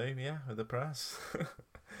 That's what they do, yeah, with the press.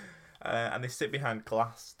 And they sit behind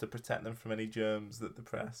glass to protect them from any germs that the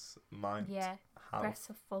press might have. Press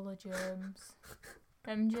are full of germs.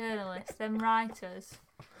 Them journalists, them writers,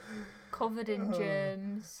 covered in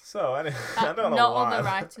germs. So, anyway, I don't know not why. Not other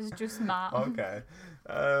writers, just Matt. Okay.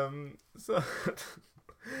 So,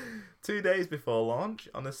 2 days before launch,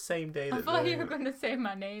 on the same day that I thought you were going to say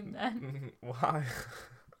my name then. Why?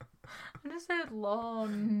 I just said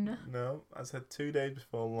Lon. No, I said 2 days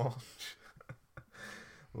before launch.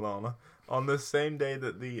 Lana. On the same day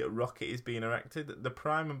that the rocket is being erected, the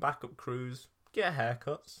prime and backup crews get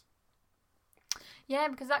haircuts. Yeah,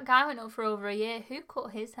 because that guy went up for over a year. Who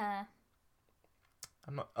cut his hair?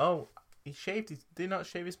 I'm not. Oh, he shaved his. Did he not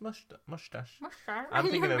shave his mustache? Mustache. I'm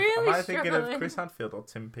thinking You're of. really Am I thinking of struggling. Chris Hadfield or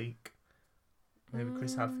Tim Peake? Maybe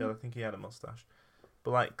Chris Hadfield. I think he had a mustache.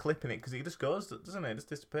 But like clipping it, because it just goes, doesn't it? It just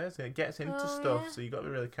disappears. It gets into stuff, so you got to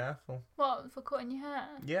be really careful. What, for cutting your hair?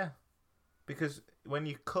 Yeah, because when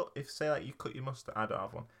you cut, if say like you cut your mustache, I don't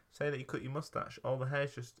have one. Say that you cut your mustache, all the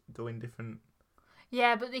hairs just go in different.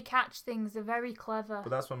 Yeah, but they catch things. They're very clever. But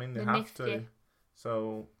that's what I mean. They They're have to. nifty.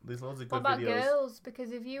 So there's loads of What good about videos. girls?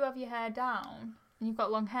 Because if you have your hair down and you've got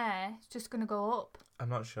long hair, it's just going to go up. I'm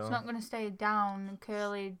not sure. It's not going to stay down and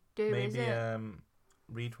curly do, is Maybe it?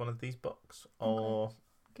 read one of these books or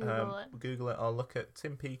Google it or look at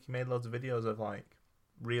Tim Peake. He made loads of videos of like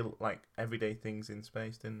real like everyday things in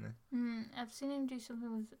space, didn't he? I've seen him do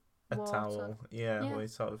something with A water. towel, yeah, where he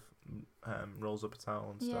sort of rolls up a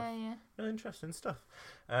towel and stuff. Yeah. Really interesting stuff.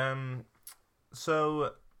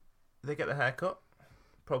 So they get the haircut.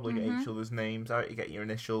 Probably get each other's names out. You get your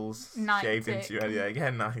initials shaved into your head. Yeah,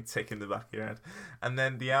 again, night tick in the back of your head. And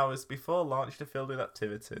then the hours before launch are filled with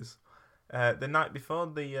activities. The night before,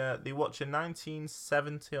 they watch a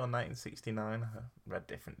 1970 or 1969. I read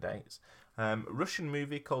different dates. Russian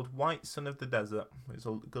movie called White Son of the Desert. It's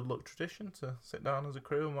a good luck tradition to sit down as a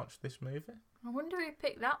crew and watch this movie. I wonder who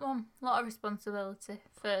picked that one. A lot of responsibility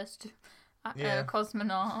first. Yeah.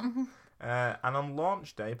 Cosmonaut. And on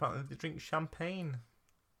launch day, apparently they drink champagne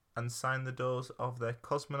and sign the doors of their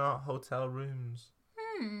cosmonaut hotel rooms.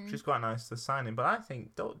 Which is quite nice to sign in, but I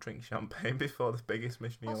think don't drink champagne before the biggest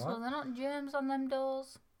mission of your life. Also, they're not germs on them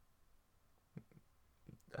doors.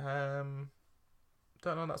 Don't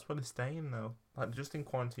know, that's where they're staying though. Like just in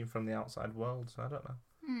quarantine from the outside world, so I don't know.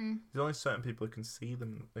 There's only certain people who can see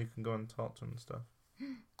them, who can go and talk to them and stuff.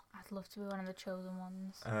 I'd love to be one of the chosen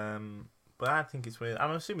ones. But I think it's weird.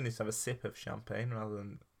 I'm assuming they just have a sip of champagne rather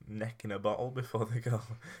than necking a bottle before they go.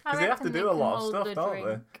 Because they have to do a lot of stuff, don't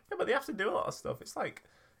they? Yeah, but they have to do a lot of stuff. It's like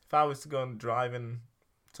if I was to go and driving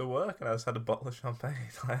to work and I just had a bottle of champagne.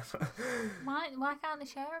 Why can't they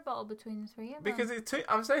share a bottle between the three of them? Because it's too.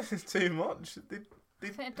 I'm saying it's too much. I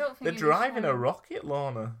don't think They're driving a rocket,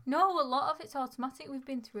 Lorna. No, a lot of it's automatic. We've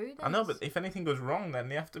been through this. I know, but if anything goes wrong, then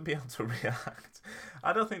they have to be able to react.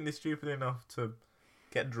 I don't think they're stupid enough to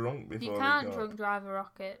get drunk before they go. You can't drunk drive a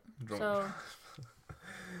rocket.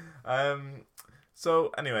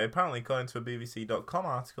 So anyway, apparently according to a BBC.com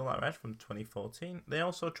article I read from 2014, they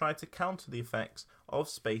also tried to counter the effects of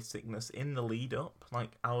space sickness in the lead up,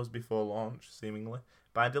 like hours before launch, seemingly,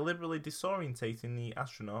 by deliberately disorientating the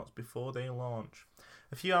astronauts before they launch.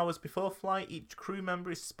 A few hours before flight, each crew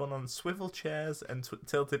member is spun on swivel chairs and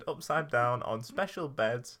tilted upside down on special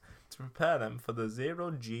beds to prepare them for the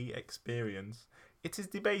zero-G experience. It is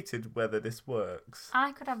debated whether this works.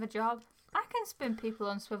 I could have a job. I can spin people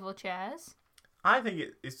on swivel chairs. I think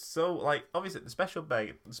it's so, like, obviously the special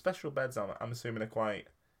beds I'm assuming are quite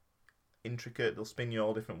intricate. They'll spin you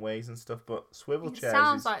all different ways and stuff, but swivel chairs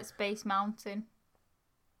sounds like Space Mountain.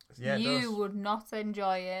 Yeah, you would not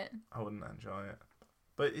enjoy it. I wouldn't enjoy it.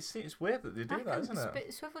 But it's weird that they do that, isn't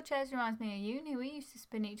it? Swivel chairs reminds me of uni. We used to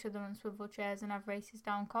spin each other on swivel chairs and have races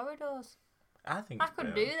down corridors. I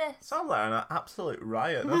could do this. Sounds like an absolute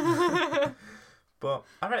riot, doesn't it? But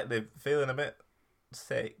I reckon they're feeling a bit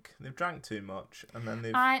sick. They've drank too much, and then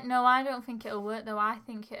they've. I don't think it'll work though. I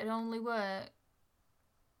think it'd only work.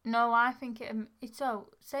 No, I think it's so.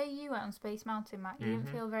 Say you went on Space Mountain, Matt. You didn't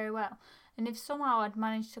feel very well, and if somehow I'd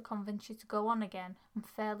managed to convince you to go on again, I'm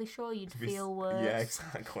fairly sure you'd feel worse. Yeah,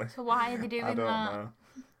 exactly. So why are they doing that? I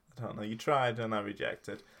don't know. You tried and I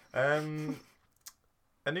rejected.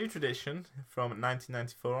 A new tradition from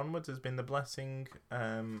 1994 onwards has been the blessing.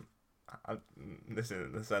 This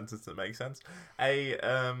isn't the sentence that makes sense. A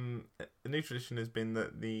new tradition has been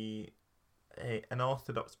that an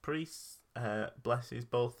Orthodox priest blesses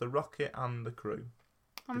both the rocket and the crew.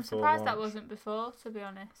 I'm surprised that wasn't before, to be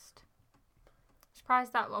honest.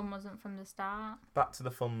 Surprised that one wasn't from the start. Back to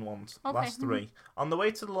the fun ones. Okay. Last three. On the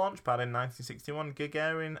way to the launch pad in 1961,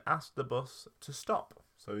 Gagarin asked the bus to stop.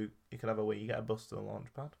 So you could have a way you get a bus to the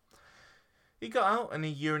launch pad. He got out and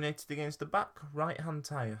he urinated against the back right-hand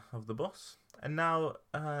tyre of the bus. And now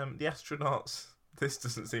the astronauts... This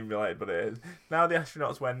doesn't seem related, but it is. Now the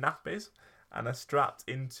astronauts wear nappies and are strapped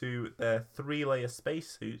into their 3-layer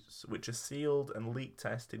spacesuits, which are sealed and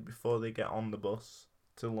leak-tested before they get on the bus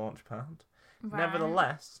to the launch pad. Right.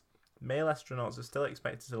 Nevertheless, male astronauts are still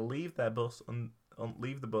expected to leave their bus,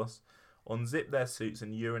 leave the bus, unzip their suits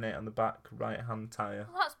and urinate on the back right-hand tyre.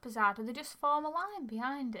 Well, that's bizarre. Do they just form a line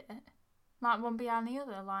behind it? Like one behind the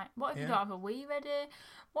other. Like, what if you don't have a wee ready?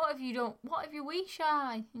 What if you're wee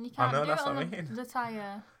shy and you can't do it on the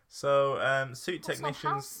tyre? So, suit technicians...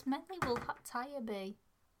 how smelly will that tyre be?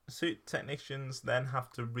 Suit technicians then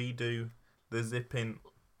have to redo the zipping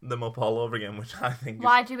them up all over again, which I think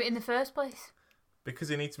Why do it in the first place? Because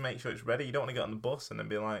you need to make sure it's ready. You don't want to get on the bus and then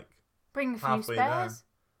be like... Bring a few spares. There.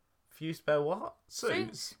 Few spare what?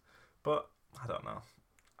 Suits? But, I don't know,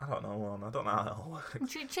 Ron. I don't know how it all works. You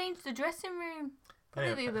should change the dressing room. Put it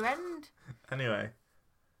at the other end. Anyway.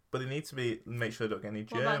 But they need to make sure they don't get any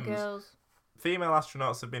germs. What about girls? Female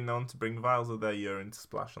astronauts have been known to bring vials of their urine to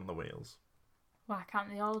splash on the wheels. Why can't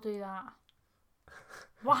they all do that?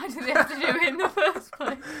 Why do they have to do it in the first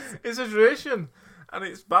place? It's a tradition. And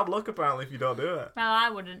it's bad luck, apparently, if you don't do it. Well, I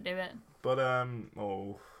wouldn't do it. But,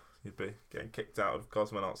 you'd be getting kicked out of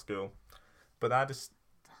cosmonaut school. But I just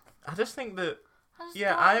think that...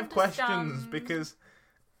 I have questions because...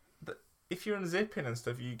 If you're unzipping and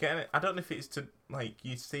stuff, you get it. I don't know if it's to, like,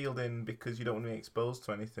 you sealed in because you don't want to be exposed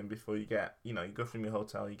to anything before you get, you go from your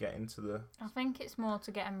hotel, you get into the... I think it's more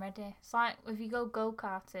to get them ready. It's like if you go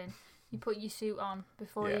go-karting, you put your suit on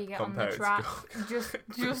before you get on the track,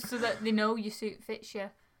 just so that they know your suit fits you.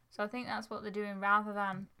 So I think that's what they're doing rather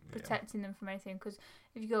than protecting them from anything. Because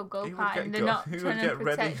if you go go-karting, they're not trying to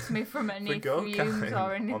protect me from any fumes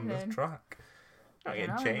or anything. On the track. Not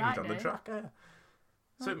getting changed on the track,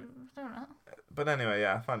 So, I don't know. But anyway,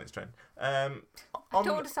 I find it strange. I don't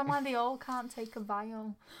understand why they all can't take a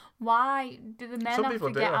vial. Why do the men have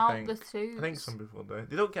to get out the suits? I think some people do.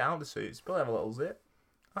 They don't get out the suits, but they have a little zip.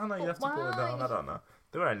 I don't know, you have to pull it down. I don't know.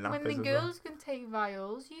 They're wearing nappies. When the girls can take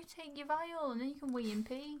vials, you take your vial and then you can wee in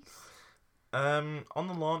peace. On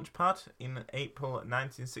the launch pad in April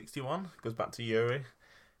 1961, goes back to Yuri.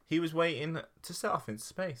 He was waiting to set off into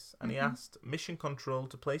space, and he asked Mission Control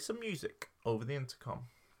to play some music over the intercom.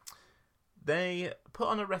 They put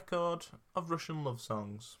on a record of Russian love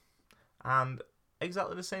songs, and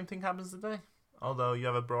exactly the same thing happens today, although you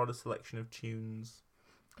have a broader selection of tunes.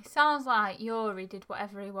 It sounds like Yuri did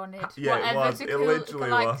whatever he wanted. Yeah, whatever it was. It literally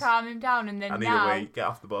was. Calm him down, and then I need a wee, get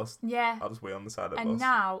off the bus. Yeah. I'll just wait on the side of the bus. And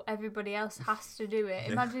now everybody else has to do it.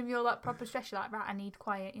 Imagine if you're like proper stressed, you're like, right, I need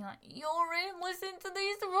quiet. You're like, Yuri, I'm listening to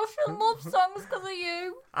these Russian love songs because of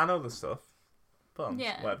you. I know the stuff. But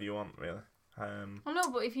whatever you want, really. I know,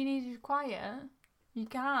 but if you needed quiet, you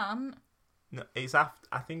can't. No, it's after.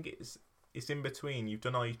 I think it's in between. You've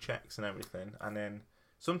done all your checks and everything, and then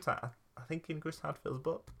sometimes I think in Chris Hadfield's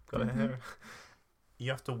book, got it here.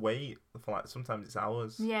 You have to wait for sometimes it's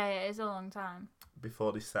hours. Yeah, it is a long time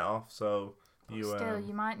before they set off. So you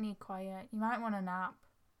might need quiet. You might want a nap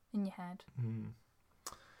in your head.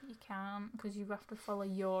 You can't because you have to follow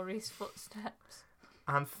Yuri's footsteps.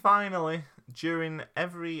 And finally, during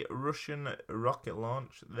every Russian rocket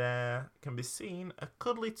launch, there can be seen a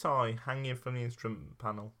cuddly toy hanging from the instrument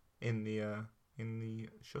panel in the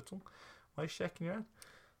shuttle. Why are you shaking your head?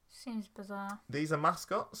 Seems bizarre. These are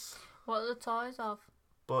mascots. What are the toys of?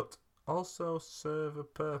 But also serve a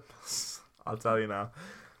purpose. I'll tell you now.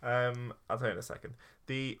 I'll tell you in a second.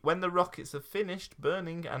 When the rockets are finished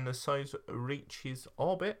burning and the Soyuz reaches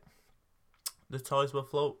orbit, the toys will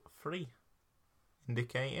float free,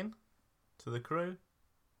 indicating to the crew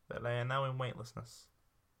that they are now in weightlessness.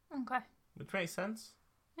 Okay. Which makes sense.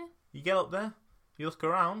 Yeah. You get up there, you look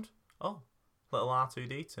around. Oh, little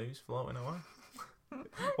R2-D2's floating away.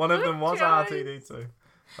 One of them was R2-D2.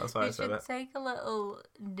 That's why I said it. You should take a little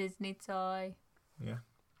Disney toy. Yeah.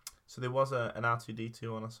 So there was an R2-D2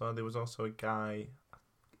 one I saw. There was also a guy,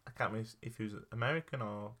 I can't remember if he was American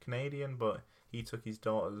or Canadian, but he took his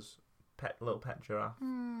daughter's little pet giraffe.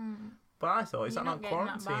 But I thought, is that not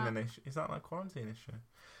quarantine an issue? Is that not a quarantine issue?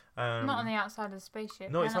 Not on the outside of the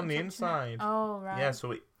spaceship. No, it's on the inside. Oh, right. Yeah,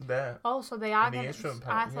 so they're... Oh, so they are getting... I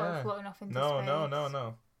thought it was floating off into space.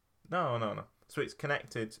 No. So it's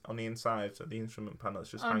connected on the inside, so the instrument panel is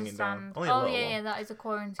just hanging down. Only yeah, that is a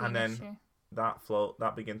quarantine and then issue.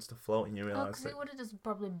 That begins to float and you realise because it would have just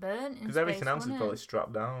probably burnt in space, because everything else is probably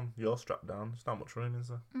strapped down. You're strapped down. There's not much room, is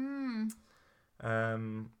there?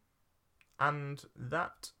 And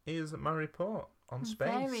that is my report on space.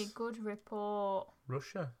 Very good report.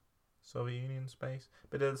 Russia, Soviet Union space,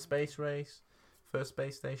 bit of the space race, first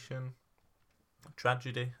space station,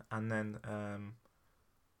 tragedy, and then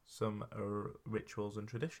some rituals and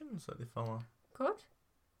traditions that they follow. Good.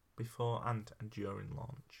 Before and during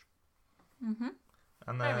launch.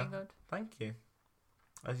 And very good. Thank you.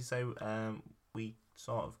 As you say, we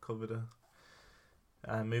sort of covered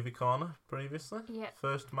a movie corner previously. Yep.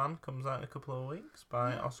 First Man comes out in a couple of weeks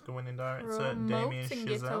by Oscar-winning director Damien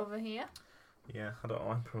Chazelle. It over here. Yeah, I don't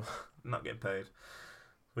know. I'm not getting paid.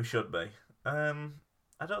 We should be.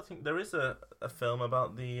 I don't think there is a film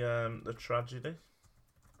about the tragedy.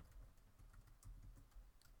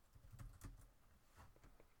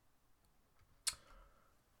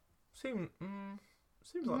 Seems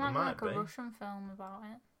like there might be. A Russian film about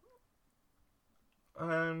it.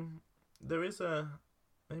 There is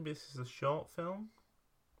maybe this is a short film.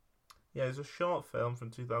 Yeah, it's a short film from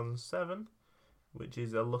 2007, which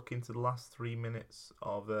is a look into the last 3 minutes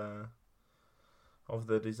of the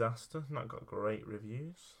disaster. Not got great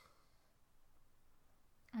reviews.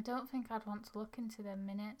 I don't think I'd want to look into the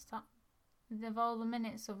minutes. Of all the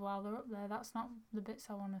minutes of while they're up there, that's not the bits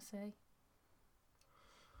I want to see.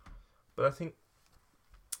 But I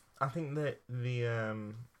think that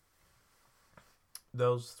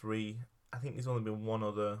those three. I think there's only been one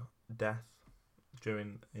other death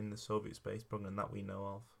in the Soviet space program that we know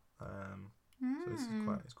of. So this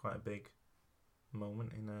is quite a big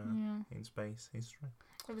moment in space history.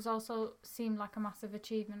 It was also seemed like a massive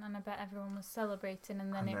achievement, and I bet everyone was celebrating,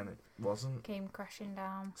 and then it wasn't. Came crashing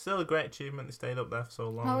down. Still a great achievement. They stayed up there for so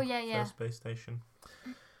long. Oh yeah. First space station.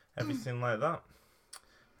 Everything like that.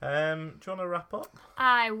 Do you want to wrap up?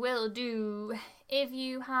 I will do. If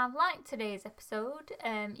you have liked today's episode,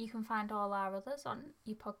 you can find all our others on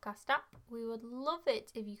your podcast app. We would love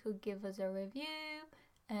it if you could give us a review.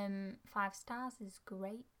 5 stars is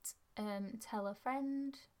great. Tell a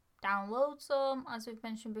friend. Download some. As we've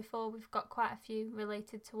mentioned before, we've got quite a few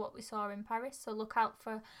related to what we saw in Paris, so look out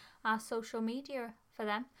for our social media for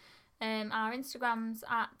them. Our Instagram's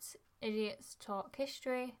at Idiots Talk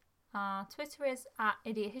History. Our Twitter is at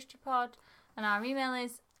Idiot History Pod, and our email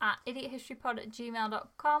is at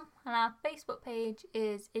idiothistorypod@gmail.com, and our Facebook page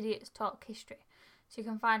is Idiots Talk History. So you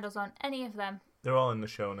can find us on any of them. They're all in the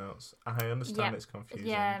show notes. I understand it's confusing.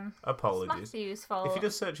 Yeah, apologies. It's Matthew's fault. If you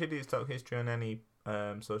just search Idiots Talk History on any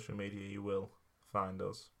social media, you will find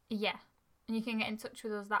us. Yeah, and you can get in touch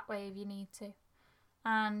with us that way if you need to.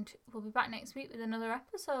 And we'll be back next week with another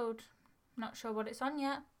episode. Not sure what it's on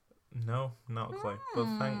yet. No, not a clue. But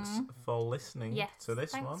thanks for listening to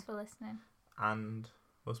this one. Thanks for listening. And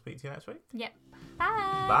we'll speak to you next week. Yep.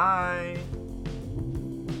 Bye. Bye.